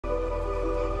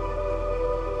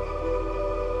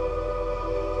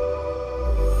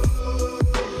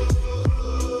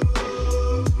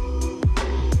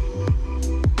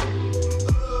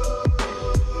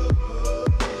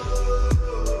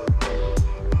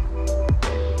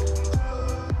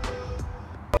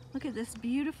this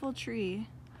beautiful tree.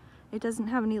 It doesn't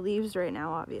have any leaves right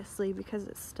now, obviously, because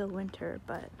it's still winter,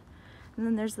 but and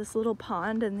then there's this little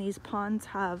pond, and these ponds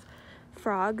have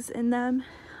frogs in them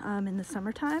in the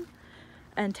summertime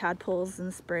and tadpoles in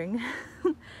the spring.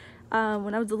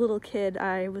 When I was a little kid,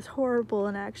 I was horrible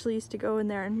and I actually used to go in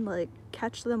there and like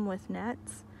catch them with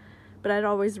nets, but I'd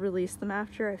always release them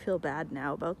after. I feel bad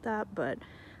now about that, but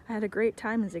I had a great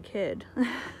time as a kid.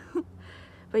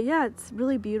 But yeah, it's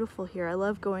really beautiful here. I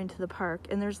love going to the park,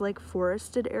 and there's like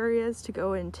forested areas to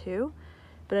go into,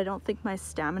 but I don't think my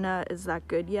stamina is that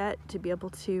good yet to be able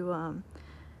to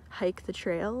hike the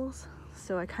trails,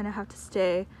 so I kind of have to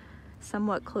stay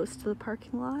somewhat close to the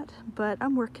parking lot, but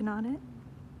I'm working on it.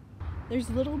 There's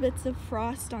little bits of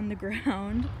frost on the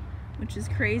ground, which is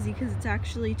crazy because it's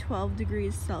actually 12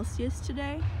 degrees Celsius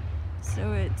today,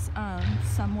 so it's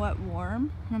somewhat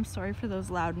warm. I'm sorry for those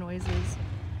loud noises.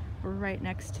 We're right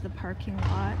next to the parking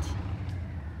lot.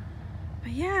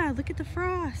 But yeah, look at the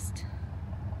frost.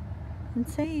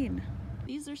 Insane.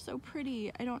 These are so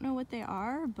pretty. I don't know what they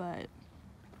are, but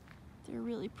they're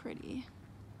really pretty.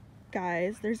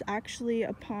 Guys, there's actually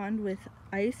a pond with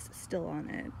ice still on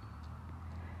it,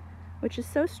 which is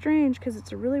so strange because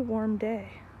it's a really warm day.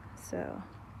 So,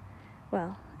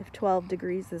 well, if 12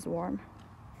 degrees is warm.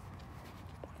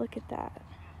 But look at that.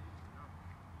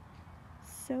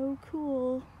 So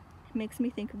cool. It makes me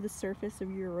think of the surface of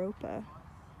Europa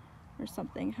or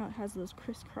something, how it has those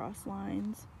crisscross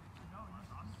lines.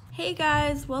 Hey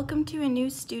guys, welcome to a new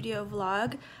studio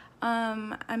vlog.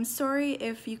 I'm sorry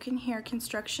if you can hear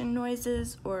construction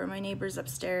noises or my neighbors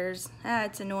upstairs.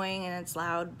 It's annoying and it's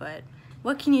loud, but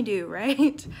what can you do,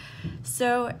 right?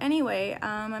 So anyway,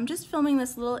 I'm just filming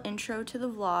this little intro to the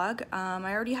vlog.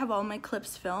 I already have all my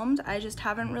clips filmed. I just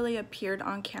haven't really appeared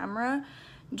on camera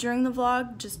during the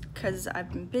vlog just because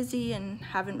I've been busy and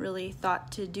haven't really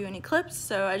thought to do any clips.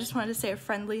 So I just wanted to say a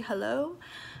friendly hello,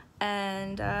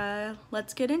 and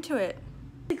let's get into it.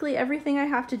 Basically everything I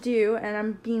have to do, and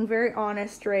I'm being very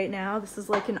honest right now, this is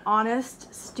like an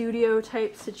honest studio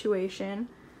type situation.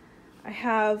 I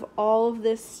have all of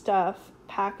this stuff,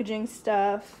 packaging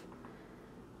stuff,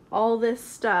 all this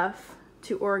stuff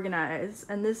to organize,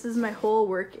 and this is my whole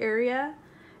work area.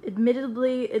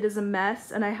 Admittedly, it is a mess,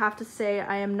 and I have to say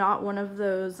I am not one of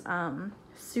those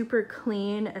super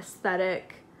clean,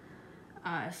 aesthetic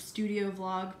studio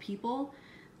vlog people.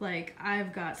 Like,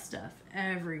 I've got stuff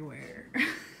everywhere.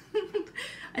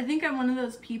 I think I'm one of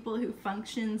those people who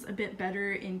functions a bit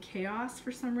better in chaos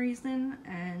for some reason,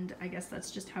 and I guess that's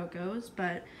just how it goes,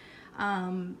 but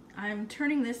I'm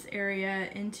turning this area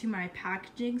into my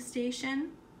packaging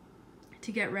station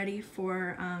to get ready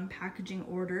for packaging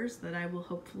orders that I will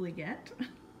hopefully get.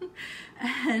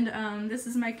 And this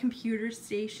is my computer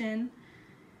station,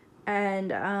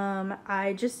 and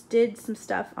I just did some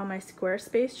stuff on my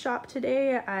Squarespace shop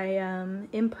today. I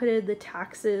inputted the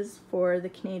taxes for the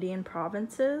Canadian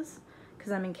provinces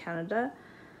because I'm in Canada,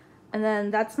 and then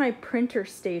that's my printer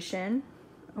station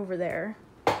over there.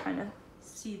 Kind of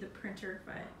see the printer if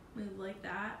I move like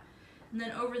that, and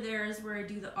then over there is where I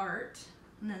do the art.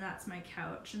 And then that's my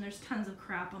couch, and there's tons of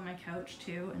crap on my couch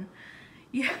too, and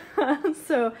yeah,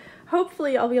 so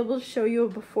hopefully I'll be able to show you a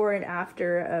before and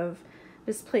after of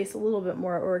this place a little bit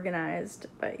more organized.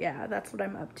 But yeah, that's what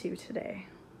I'm up to today.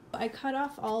 I cut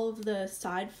off all of the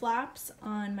side flaps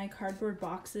on my cardboard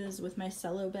boxes with my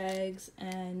cello bags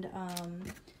and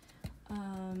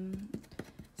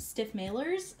stiff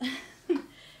mailers.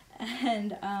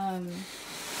 And I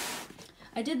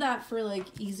did that for like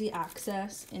easy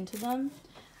access into them.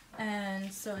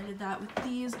 And so I did that with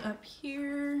these up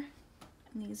here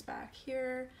and these back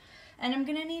here. And I'm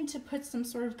gonna need to put some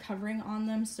sort of covering on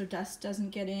them so dust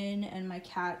doesn't get in and my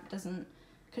cat doesn't,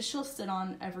 because she'll sit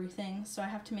on everything. So I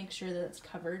have to make sure that it's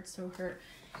covered so her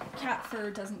cat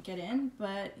fur doesn't get in.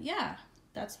 But yeah,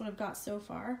 that's what I've got so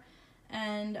far.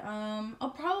 And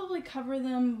I'll probably cover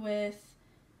them with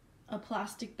a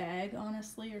plastic bag,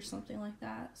 honestly, or something like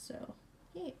that. So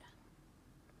yeah.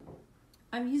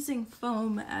 I'm using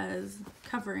foam as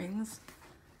coverings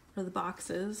for the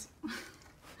boxes.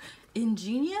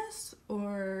 Ingenious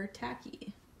or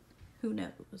tacky? Who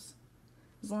knows?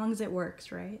 As long as it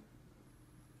works, right?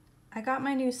 I got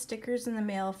my new stickers in the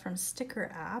mail from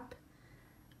StickerApp,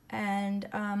 and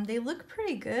they look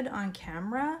pretty good on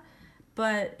camera,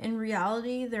 but in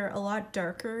reality they're a lot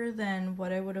darker than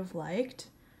what I would have liked.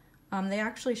 They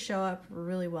actually show up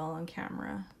really well on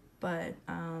camera, but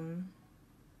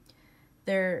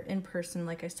they're in person,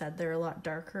 like I said, they're a lot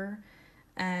darker.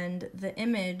 And the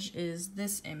image is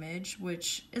this image,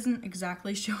 which isn't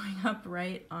exactly showing up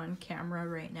right on camera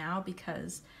right now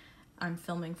because I'm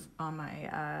filming on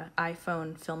my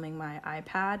iPhone, filming my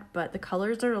iPad, but the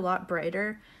colors are a lot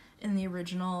brighter in the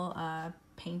original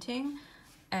painting,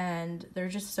 and they're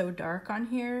just so dark on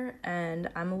here, and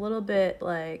I'm a little bit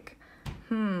like,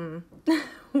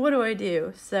 what do I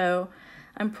do? So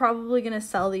I'm probably gonna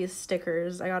sell these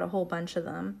stickers. I got a whole bunch of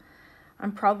them.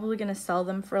 I'm probably gonna sell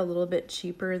them for a little bit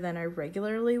cheaper than I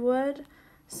regularly would.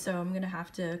 So I'm gonna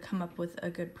have to come up with a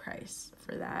good price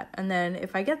for that. And then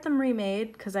if I get them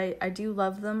remade, because I do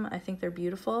love them, I think they're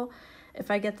beautiful. If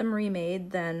I get them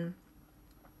remade, then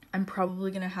I'm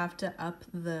probably gonna have to up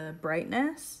the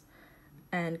brightness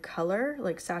and color,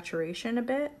 like saturation a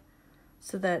bit,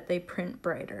 so that they print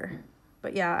brighter.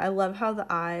 But yeah, I love how the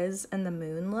eyes and the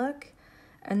moon look.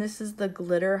 And this is the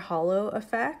glitter hollow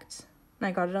effect. And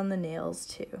I got it on the nails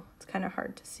too. It's kind of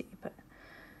hard to see, but,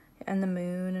 and the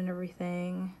moon and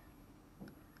everything.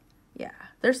 Yeah,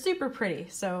 they're super pretty.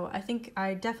 So I think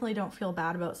I definitely don't feel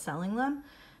bad about selling them.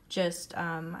 Just,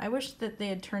 I wish that they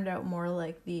had turned out more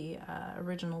like the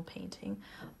original painting.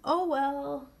 Oh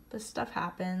well, this stuff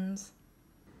happens.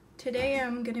 Today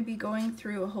I'm going to be going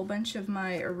through a whole bunch of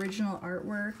my original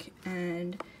artwork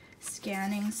and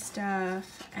scanning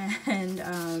stuff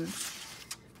and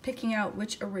picking out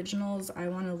which originals I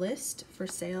want to list for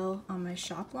sale on my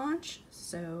shop launch.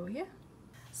 So yeah.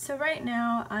 So right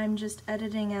now I'm just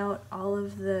editing out all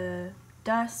of the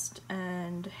dust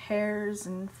and hairs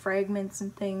and fragments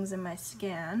and things in my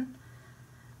scan.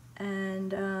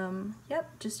 And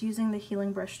yep, just using the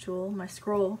healing brush tool. My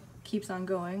scroll keeps on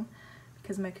going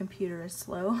because my computer is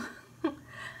slow.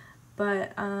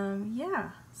 But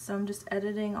yeah, so I'm just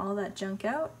editing all that junk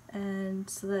out and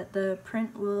so that the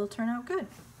print will turn out good.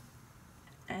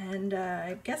 And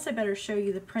I guess I better show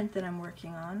you the print that I'm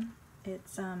working on.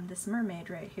 It's this mermaid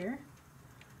right here.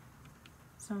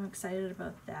 So I'm excited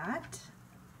about that.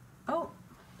 Oh,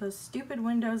 those stupid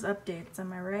Windows updates,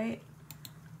 am I right?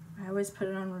 I always put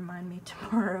it on Remind Me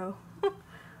Tomorrow.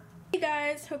 Hey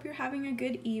guys, hope you're having a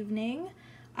good evening.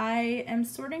 I am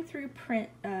sorting through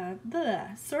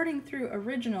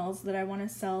originals that I want to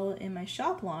sell in my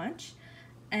shop launch,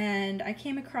 and I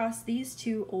came across these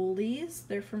two oldies.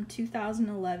 They're from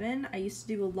 2011. I used to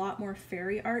do a lot more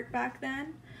fairy art back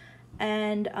then,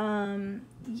 and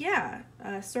yeah,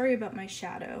 sorry about my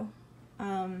shadow.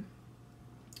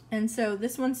 And so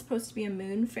this one's supposed to be a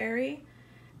moon fairy,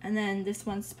 and then this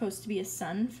one's supposed to be a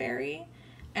sun fairy.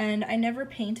 And I never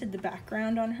painted the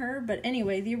background on her, but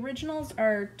anyway, the originals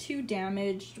are too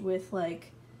damaged with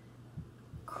like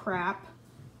crap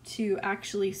to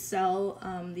actually sell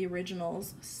the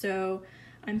originals. So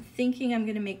I'm thinking I'm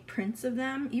gonna make prints of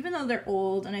them, even though they're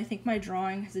old, and I think my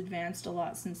drawing has advanced a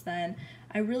lot since then.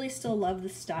 I really still love the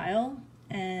style,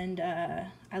 and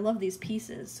I love these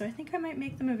pieces, so I think I might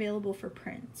make them available for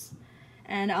prints.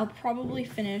 And I'll probably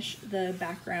finish the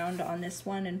background on this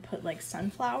one and put like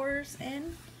sunflowers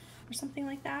in or something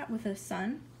like that with a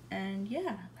sun. And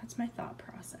yeah, that's my thought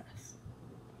process.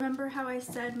 Remember how I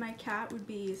said my cat would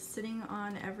be sitting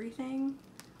on everything?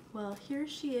 Well, here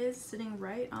she is sitting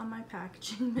right on my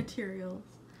packaging materials,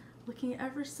 looking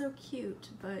ever so cute,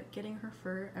 but getting her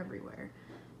fur everywhere.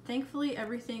 Thankfully,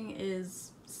 everything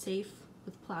is safe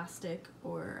with plastic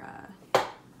or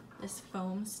this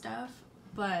foam stuff.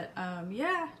 But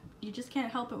yeah, you just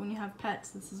can't help it when you have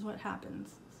pets. This is what happens.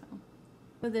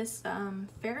 So this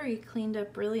fairy cleaned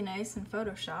up really nice in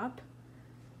Photoshop.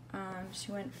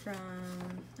 She went from,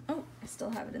 oh, I still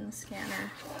have it in the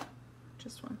scanner.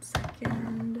 Just 1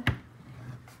 second.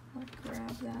 I'll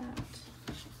grab that.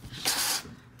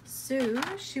 So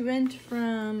she went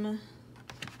from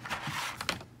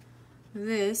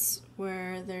this,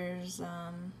 where there's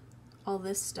all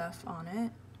this stuff on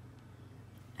it,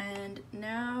 and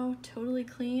now totally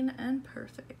clean and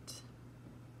perfect.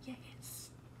 Yes,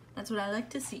 that's what I like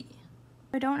to see.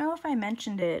 I don't know if I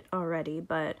mentioned it already,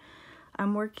 but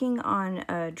I'm working on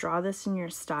a Draw This in Your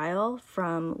Style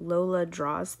from Lola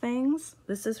Draws Things.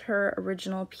 This is her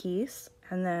original piece,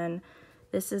 and then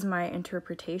this is my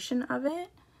interpretation of it.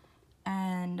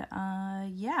 And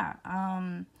yeah,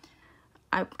 I'm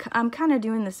kind of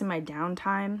doing this in my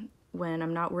downtime when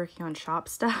I'm not working on shop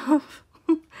stuff.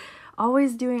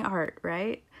 Always doing art,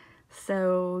 right?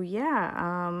 So yeah,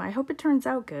 I hope it turns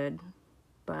out good,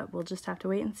 but we'll just have to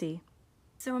wait and see.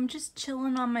 So I'm just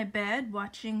chilling on my bed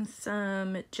watching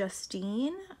some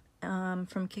Justine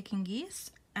from Kicking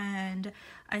Geese, and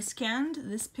I scanned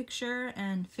this picture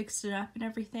and fixed it up and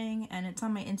everything, and it's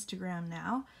on my Instagram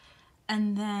now.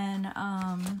 And then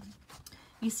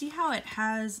you see how it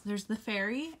has, there's the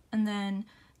fairy and then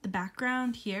the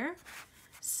background here.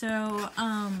 So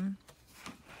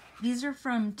these are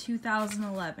from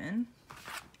 2011,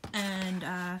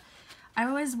 and I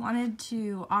always wanted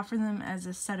to offer them as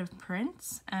a set of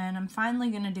prints, and I'm finally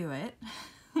gonna do it.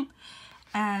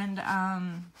 And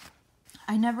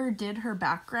I never did her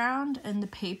background, and the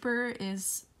paper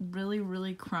is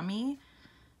really crummy.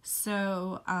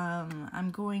 So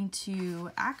I'm going to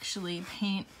actually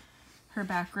paint her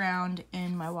background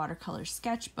in my watercolor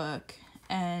sketchbook,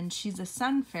 and she's a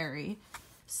sun fairy.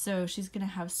 So she's gonna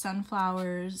have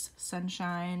sunflowers,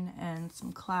 sunshine, and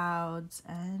some clouds,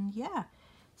 and yeah.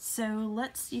 So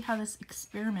let's see how this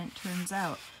experiment turns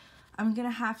out. I'm gonna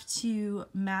have to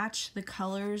match the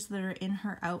colors that are in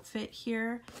her outfit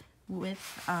here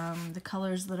with the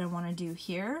colors that I wanna do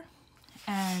here.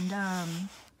 And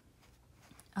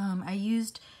I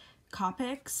used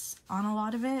Copics on a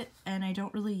lot of it, and I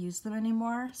don't really use them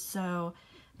anymore. So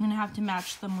I'm gonna have to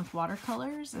match them with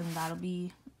watercolors, and that'll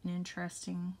be an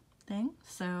interesting thing.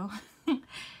 So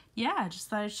yeah, I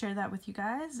just thought I'd share that with you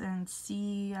guys and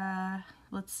see,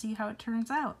 let's see how it turns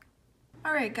out.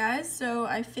 Alright guys, so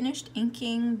I finished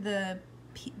inking the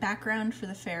background for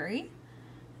the fairy,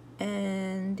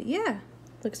 and yeah,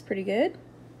 looks pretty good.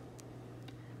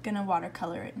 Gonna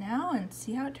watercolor it now and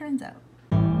see how it turns out.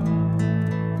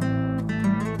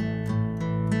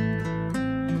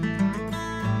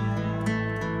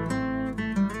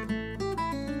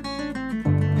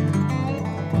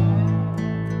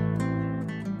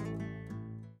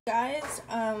 Guys,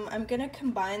 I'm gonna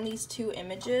combine these two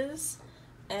images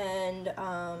and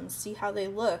see how they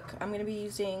look. I'm gonna be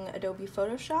using Adobe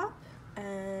Photoshop,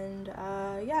 and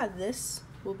yeah, this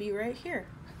will be right here.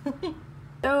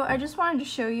 So I just wanted to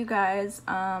show you guys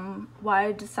why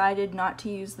I decided not to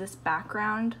use this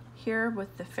background here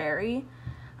with the fairy.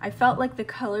 I felt like the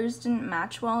colors didn't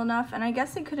match well enough, and I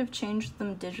guess I could have changed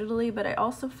them digitally, but I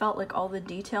also felt like all the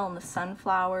detail in the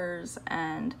sunflowers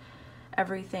and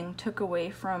everything took away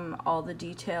from all the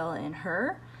detail in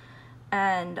her.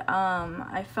 And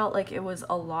I felt like it was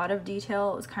a lot of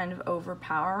detail. It was kind of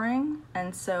overpowering.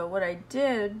 And so what I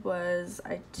did was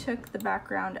I took the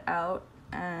background out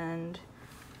and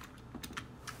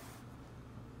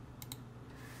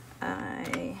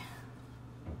I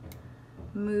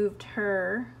moved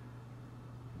her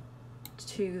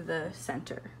to the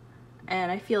center.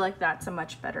 And I feel like that's a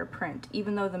much better print.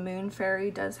 Even though the moon fairy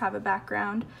does have a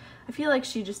background, I feel like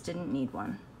she just didn't need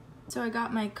one. So I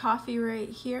got my coffee right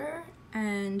here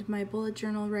and my bullet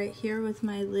journal right here with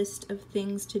my list of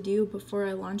things to do before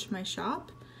I launch my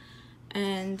shop.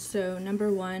 And so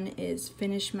number 1 is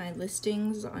finish my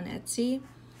listings on Etsy.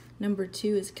 Number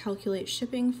 2 is calculate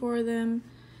shipping for them.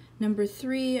 Number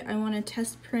 3, I want to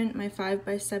test print my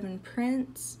 5x7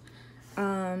 prints.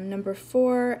 Number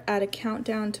 4, add a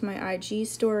countdown to my IG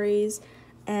stories.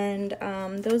 And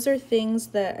those are things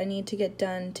that I need to get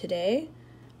done today.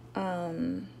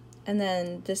 And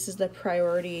then this is the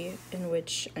priority in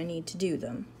which I need to do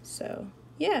them. So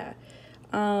yeah.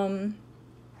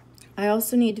 I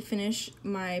also need to finish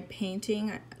my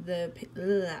painting.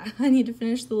 I need to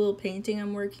finish the little painting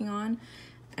I'm working on.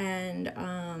 And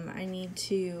I need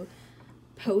to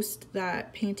post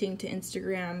that painting to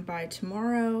Instagram by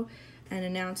tomorrow and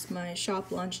announce my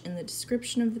shop launch in the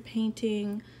description of the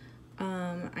painting.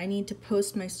 I need to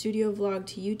post my studio vlog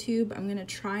to YouTube. I'm gonna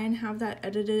try and have that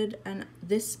edited and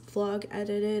this vlog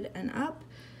edited and up.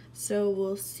 So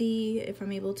we'll see if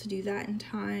I'm able to do that in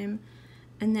time.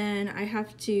 And then I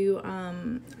have to,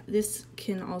 this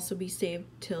can also be saved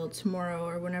till tomorrow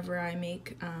or whenever I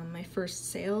make my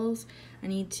first sales. I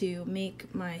need to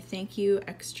make my thank you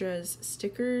extras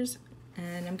stickers,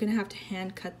 and I'm gonna have to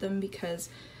hand cut them because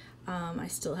I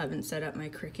still haven't set up my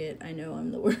Cricut. I know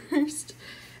I'm the worst.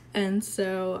 And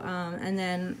so, and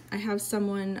then I have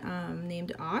someone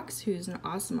named Ox, who's an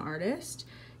awesome artist.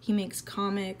 He makes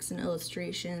comics and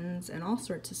illustrations and all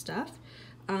sorts of stuff.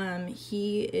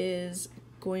 He is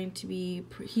going to be,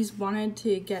 he's wanted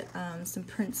to get some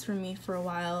prints from me for a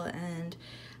while, and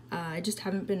I just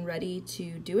haven't been ready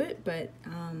to do it, but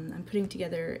I'm putting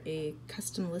together a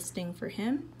custom listing for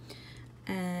him.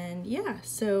 And yeah,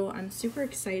 so I'm super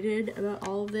excited about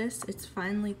all of this. It's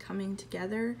finally coming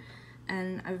together.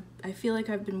 And I feel like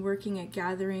I've been working at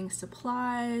gathering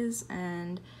supplies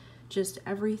and just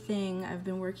everything I've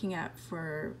been working at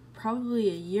for probably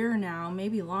a year now,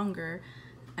 maybe longer,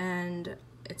 and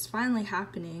it's finally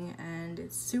happening and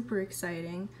it's super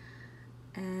exciting.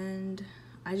 And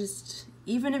I just,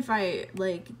 even if I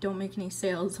don't make any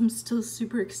sales, I'm still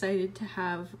super excited to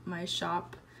have my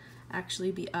shop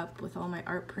actually be up with all my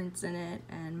art prints in it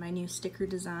and my new sticker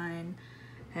design,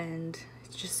 and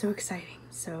it's just so exciting.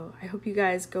 So I hope you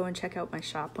guys go and check out my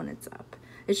shop when it's up.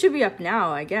 It should be up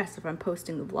now, I guess, if I'm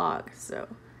posting the vlog, so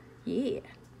yeah.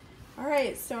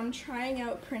 Alright, so I'm trying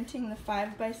out printing the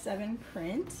 5x7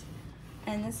 print,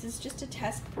 and this is just a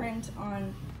test print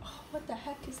on, oh, what the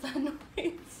heck is that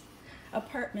noise?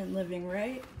 Apartment living,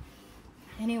 right?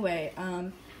 Anyway,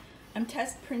 I'm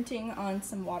test printing on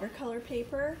some watercolor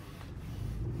paper.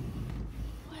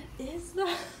 What is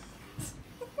that?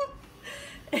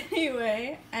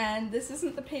 Anyway, and this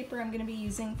isn't the paper I'm going to be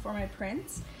using for my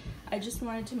prints. I just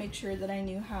wanted to make sure that I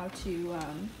knew how to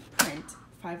print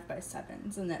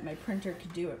 5x7s and that my printer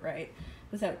could do it right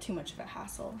without too much of a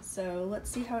hassle. So let's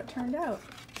see how it turned out.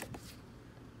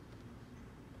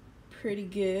 Pretty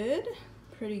good,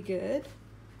 pretty good.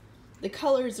 The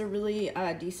colors are really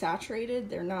desaturated.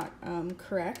 They're not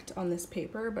correct on this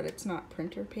paper, but it's not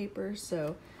printer paper,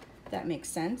 so that makes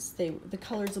sense. The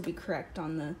colors will be correct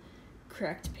on the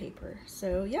correct paper.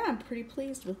 So yeah, I'm pretty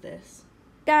pleased with this.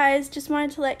 Guys, just wanted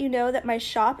to let you know that my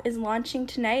shop is launching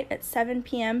tonight at 7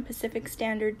 p.m. Pacific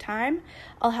Standard Time.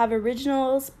 I'll have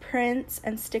originals, prints,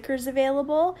 and stickers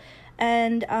available,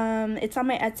 and it's on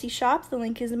my Etsy shop. The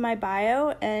link is in my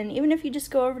bio, and even if you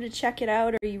just go over to check it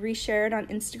out or you reshare it on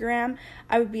Instagram,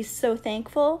 I would be so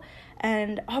thankful.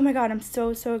 And oh my god, I'm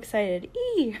so excited.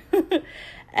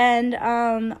 And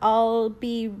I'll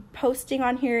be posting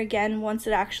on here again once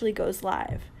it actually goes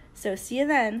live. So see you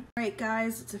then. Alright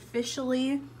guys, it's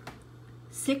officially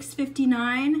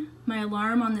 6:59. My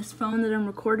alarm on this phone that I'm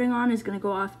recording on is going to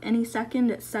go off any second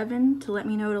at 7 to let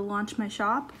me know to launch my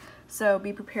shop. So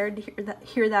be prepared to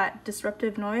hear that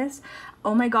disruptive noise.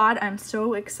 Oh my god, I'm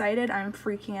so excited. I'm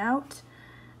freaking out.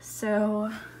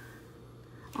 So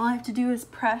all I have to do is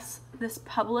press this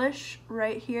publish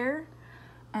right here,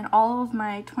 and all of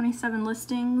my 27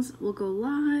 listings will go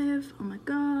live. Oh my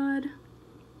god.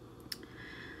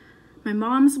 My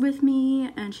mom's with me,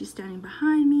 and she's standing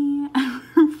behind me, and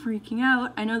I'm freaking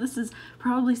out. I know this is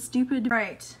probably stupid.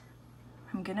 Right,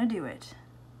 I'm gonna do it.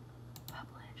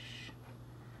 Publish.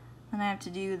 Then I have to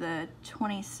do the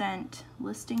 20-cent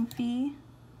listing fee.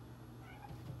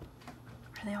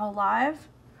 Are they all live?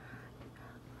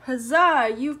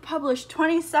 Huzzah! You've published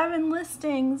 27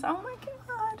 listings. Oh my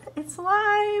god, it's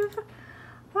live.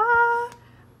 Ah,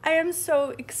 I am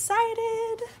so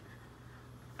excited.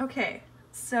 Okay.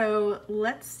 So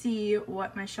let's see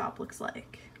what my shop looks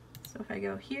like. So if I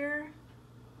go here,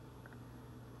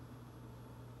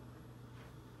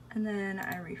 and then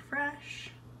I refresh.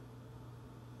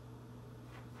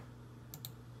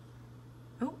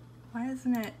 Oh, why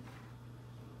isn't it?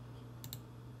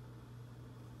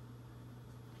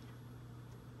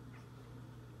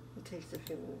 It takes a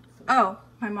few minutes. Oh,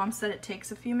 my mom said it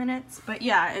takes a few minutes, but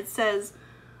yeah, it says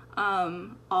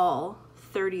all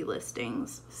 30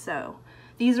 listings. So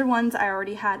these are ones I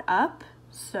already had up,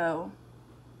 so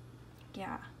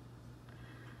yeah.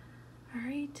 All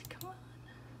right, come on.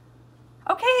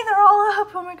 Okay, they're all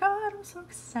up. Oh my god, I'm so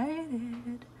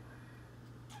excited.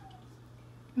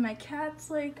 My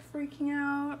cat's like freaking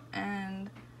out,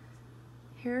 and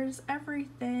here's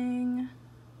everything.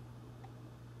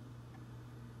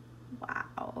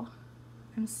 Wow,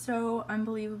 I'm so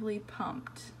unbelievably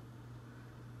pumped.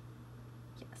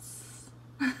 Yes.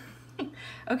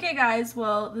 Okay guys,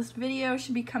 well this video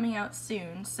should be coming out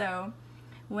soon, so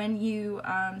when you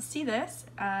see this,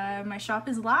 my shop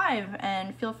is live,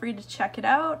 and feel free to check it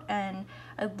out, and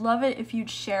I'd love it if you'd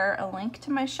share a link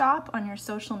to my shop on your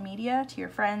social media to your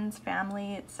friends,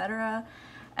 family, etc.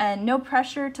 And no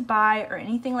pressure to buy or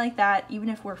anything like that. Even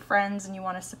if we're friends and you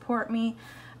want to support me,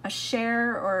 a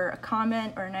share or a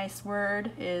comment or a nice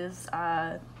word is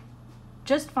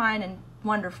just fine and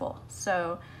wonderful.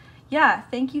 So yeah,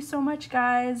 thank you so much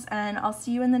guys, and I'll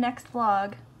see you in the next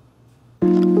vlog.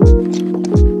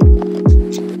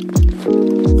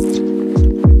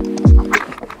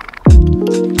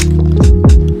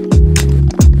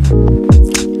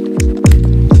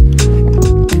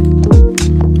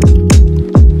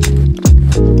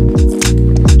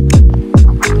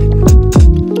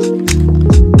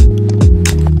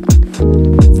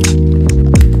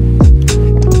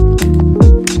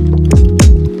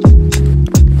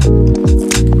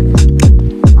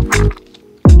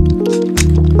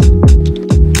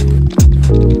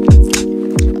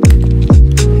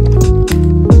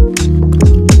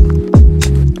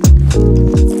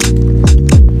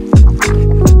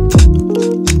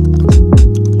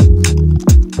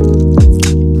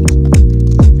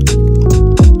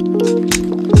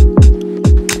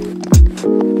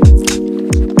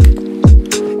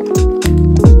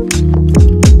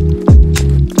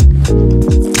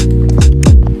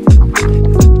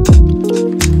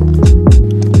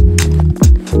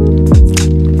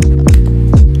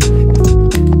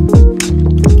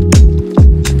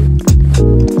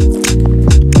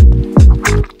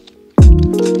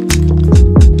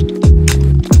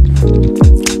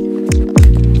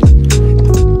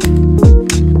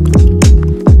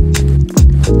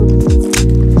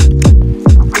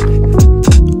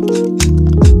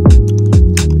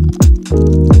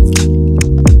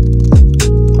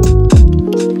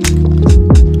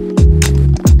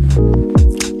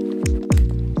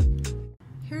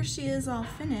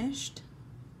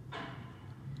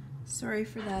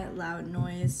 that loud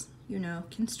noise, you know,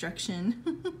 construction.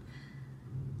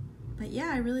 But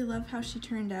yeah, I really love how she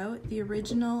turned out. The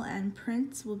original and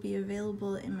prints will be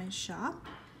available in my shop,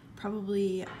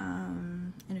 probably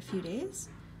in a few days.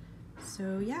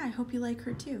 So yeah, I hope you like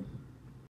her too.